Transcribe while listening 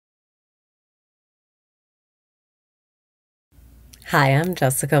Hi, I'm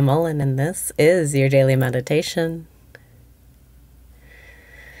Jessica Mullen, and this is your daily meditation.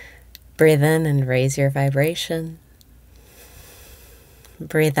 Breathe in and raise your vibration.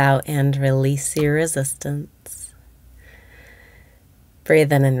 Breathe out and release your resistance.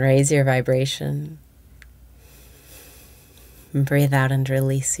 Breathe in and raise your vibration. Breathe out and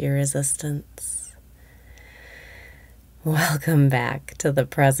release your resistance. Welcome back to the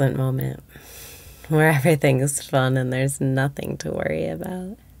present moment, where everything is fun and there's nothing to worry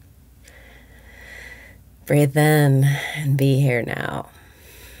about. Breathe in and be here now.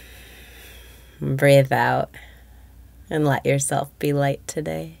 Breathe out and let yourself be light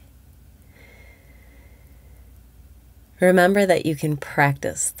today. Remember that you can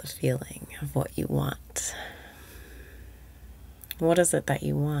practice the feeling of what you want. What is it that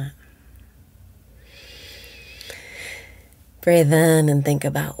you want? Breathe in and think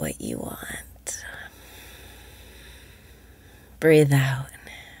about what you want. Breathe out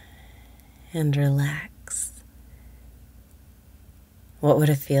and relax. What would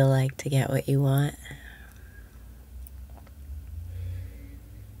it feel like to get what you want?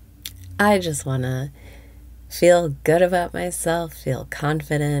 I just want to feel good about myself, feel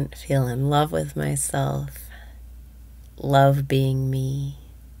confident, feel in love with myself, love being me.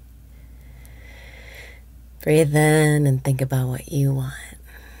 Breathe in and think about what you want.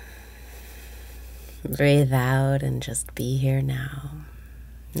 Breathe out and just be here now.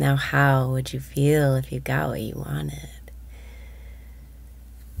 Now, how would you feel if you got what you wanted?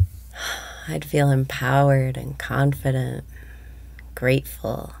 I'd feel empowered and confident,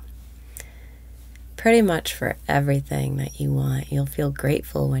 grateful. Pretty much for everything that you want. You'll feel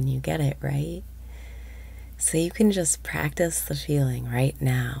grateful when you get it, right? So you can just practice the feeling right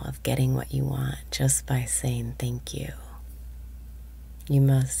now of getting what you want just by saying thank you. You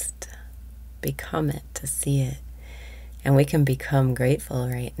must become it to see it. And we can become grateful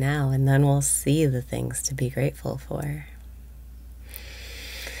right now, and then we'll see the things to be grateful for.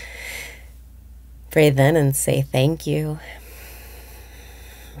 Breathe in and say thank you.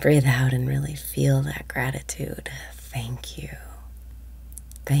 Breathe out and really feel that gratitude. Thank you.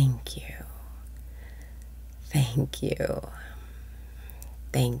 Thank you. Thank you.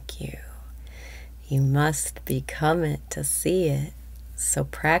 Thank you. You must become it to see it. So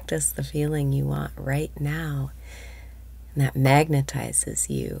practice the feeling you want right now. And that magnetizes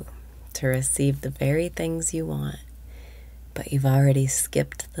you to receive the very things you want. But you've already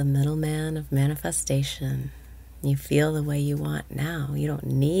skipped the middleman of manifestation. You feel the way you want now. You don't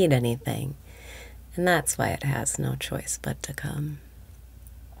need anything. And that's why it has no choice but to come.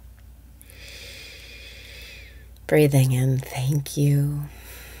 Breathing in, thank you.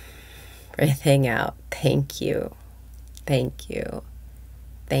 Breathing out, thank you. Thank you.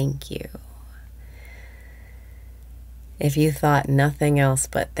 Thank you. If you thought nothing else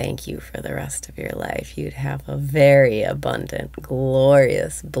but thank you for the rest of your life, you'd have a very abundant,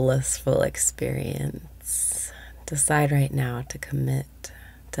 glorious, blissful experience. Decide right now to commit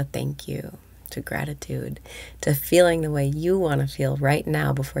to thank you, to gratitude, to feeling the way you want to feel right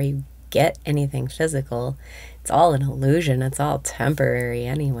now before you get anything physical. It's all an illusion. It's all temporary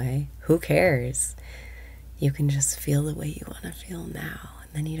anyway. Who cares? You can just feel the way you want to feel now,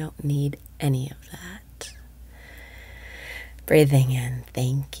 and then you don't need any of that. Breathing in,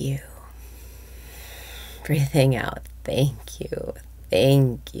 thank you. Breathing out, thank you.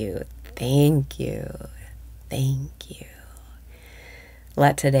 Thank you. Thank you. Thank you.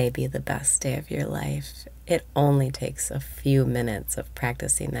 Let today be the best day of your life. It only takes a few minutes of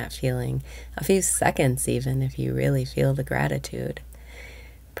practicing that feeling, a few seconds even, if you really feel the gratitude.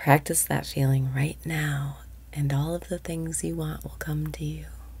 Practice that feeling right now, and all of the things you want will come to you.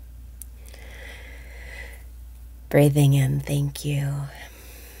 Breathing in, thank you.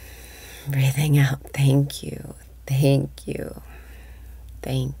 Breathing out, thank you. Thank you.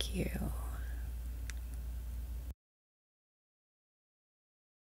 Thank you.